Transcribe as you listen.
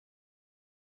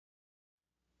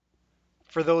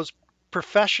For those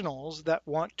professionals that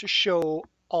want to show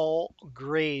all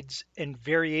grades and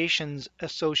variations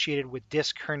associated with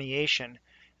disc herniation,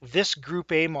 this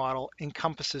Group A model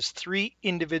encompasses 3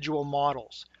 individual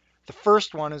models. The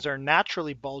first one is our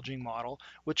naturally bulging model,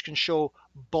 which can show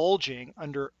bulging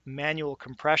under manual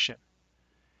compression.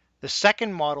 The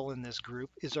second model in this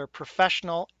group is our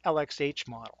professional LXH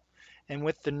model. And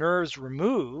with the nerves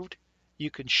removed,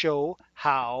 you can show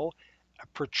how a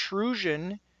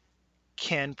protrusion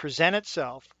can present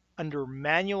itself under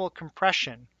manual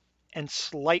compression and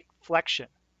slight flexion.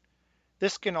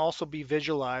 This can also be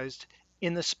visualized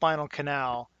in the spinal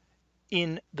canal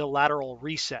in the lateral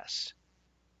recess.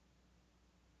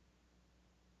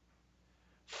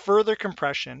 Further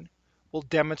compression will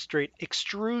demonstrate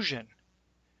extrusion,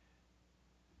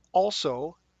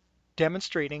 also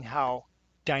demonstrating how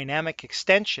dynamic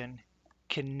extension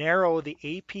can narrow the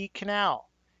AP canal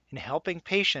and helping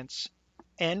patients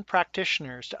and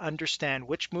practitioners to understand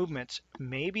which movements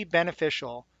may be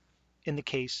beneficial in the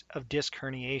case of disc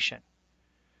herniation.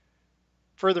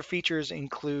 Further features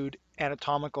include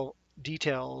anatomical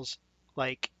details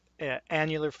like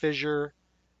annular fissure,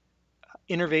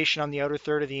 innervation on the outer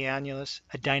third of the annulus,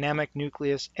 a dynamic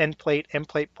nucleus, end plate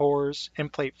pores,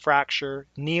 end plate fracture,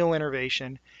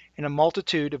 neo-innervation, and a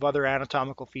multitude of other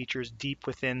anatomical features deep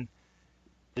within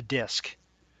the disc.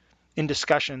 In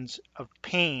discussions of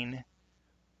pain,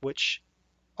 which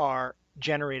are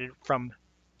generated from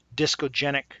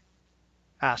discogenic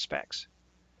aspects.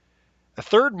 A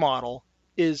third model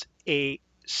is a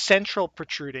central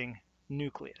protruding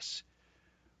nucleus,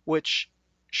 which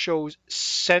shows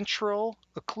central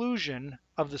occlusion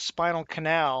of the spinal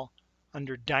canal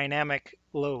under dynamic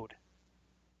load.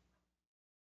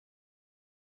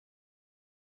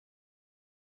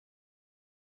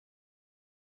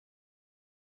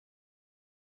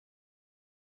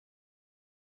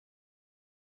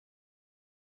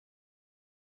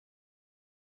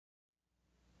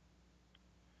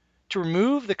 To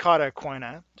remove the cauda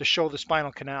equina to show the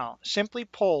spinal canal, simply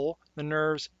pull the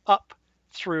nerves up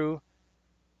through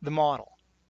the model.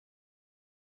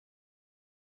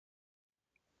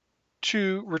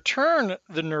 To return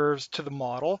the nerves to the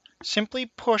model, simply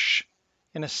push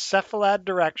in a cephalad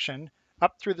direction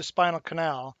up through the spinal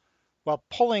canal while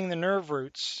pulling the nerve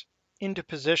roots into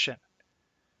position.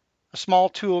 A small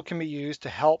tool can be used to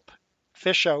help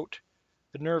fish out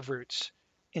the nerve roots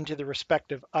into the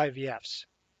respective IVFs.